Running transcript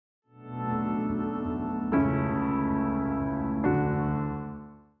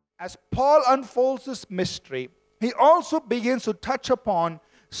as Paul unfolds this mystery, he also begins to touch upon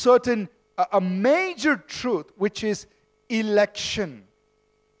a major truth, which is election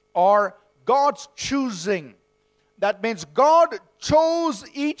or God's choosing. That means God chose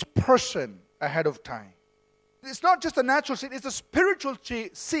each person ahead of time. It's not just a natural seed, it's a spiritual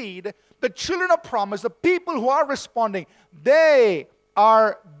seed. The children of promise, the people who are responding, they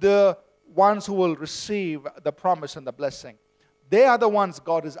are the ones who will receive the promise and the blessing. They are the ones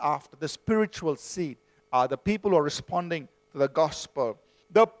God is after. The spiritual seed are the people who are responding to the gospel.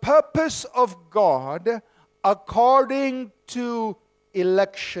 The purpose of God according to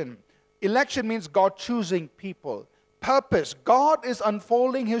election. Election means God choosing people. Purpose. God is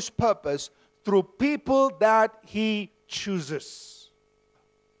unfolding His purpose through people that He chooses.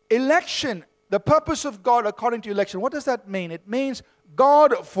 Election. The purpose of God according to election. What does that mean? It means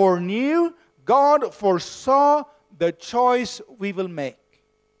God foreknew, God foresaw the choice we will make.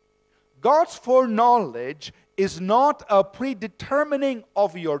 God's foreknowledge is not a predetermining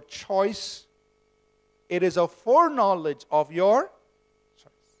of your choice. It is a foreknowledge of your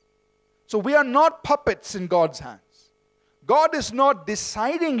choice. So we are not puppets in God's hands. God is not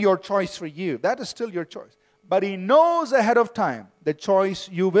deciding your choice for you. That is still your choice. But He knows ahead of time the choice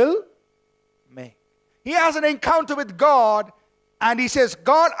you will make. He has an encounter with God and he says,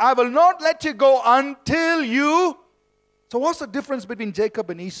 God, I will not let you go until you... So what's the difference between Jacob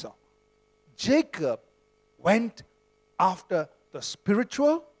and Esau? Jacob went after the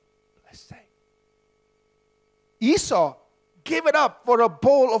spiritual blessing. Esau gave it up for a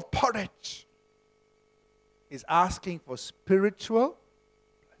bowl of porridge. He's asking for spiritual.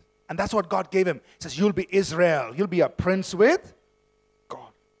 And that's what God gave him. He says, you'll be Israel. You'll be a prince with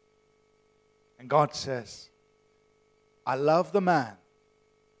God. And God says, I love the man.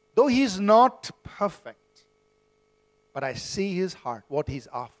 Though he's not perfect, but I see his heart, what he's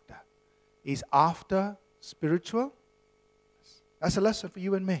after. He's after spiritual. That's a lesson for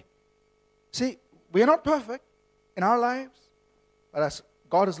you and me. See, we are not perfect in our lives, but as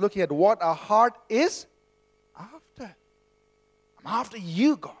God is looking at what our heart is after. I'm after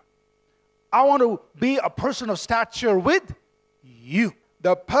you, God. I want to be a person of stature with you.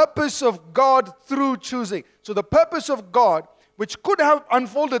 The purpose of God through choosing. So the purpose of God, which could have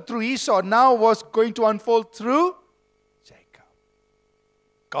unfolded through Esau, now was going to unfold through Jacob.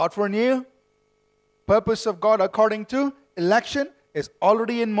 God foreknew. Purpose of God according to election is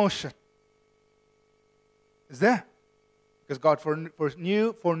already in motion. Is there? Because God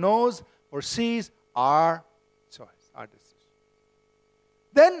foreknew, foreknows, foresees our choice, our decision.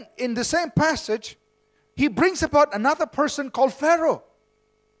 Then in the same passage, he brings about another person called Pharaoh.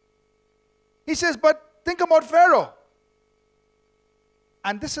 He says, but think about Pharaoh.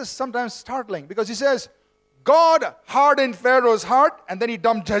 And this is sometimes startling because he says, God hardened Pharaoh's heart and then he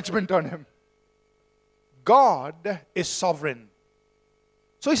dumped judgment on him. God is sovereign.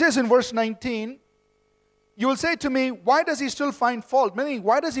 So he says in verse 19, you will say to me, why does he still find fault? Meaning,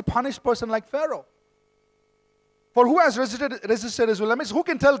 why does he punish a person like Pharaoh? For who has resisted his will? That means who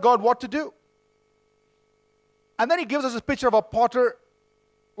can tell God what to do? And then he gives us a picture of a potter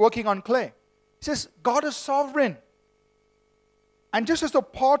working on clay. He says, God is sovereign. And just as the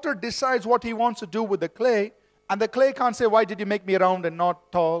potter decides what he wants to do with the clay, and the clay can't say, why did you make me round and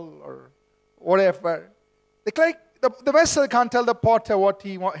not tall or whatever. The vessel can't tell the potter what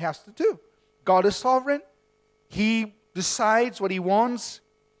he has to do. God is sovereign. He decides what he wants.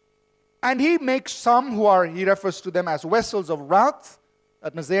 And he makes some he refers to them as vessels of wrath.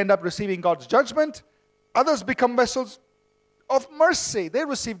 That means they end up receiving God's judgment. Others become vessels of mercy. They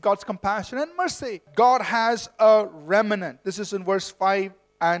receive God's compassion and mercy. God has a remnant. This is in verse 5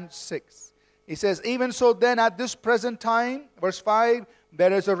 and 6. He says, even so then at this present time, verse 5,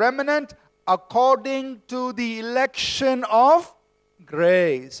 there is a remnant according to the election of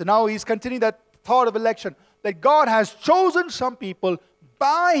grace. So now he's continuing that thought of election. That God has chosen some people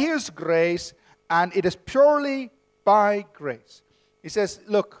by His grace, and it is purely by grace. He says,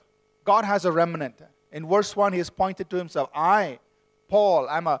 look, God has a remnant. In verse 1, he has pointed to himself. I, Paul,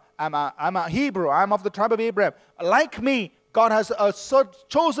 I'm a Hebrew. I'm of the tribe of Abraham. Like me, God has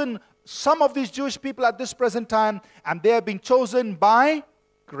chosen some of these Jewish people at this present time, and they have been chosen by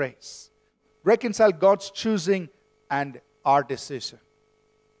grace. Reconcile God's choosing and our decision.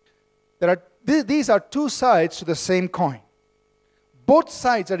 These are two sides to the same coin. Both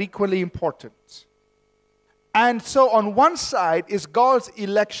sides are equally important. And so on one side is God's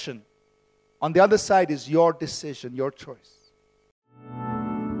election. On the other side is your decision, your choice.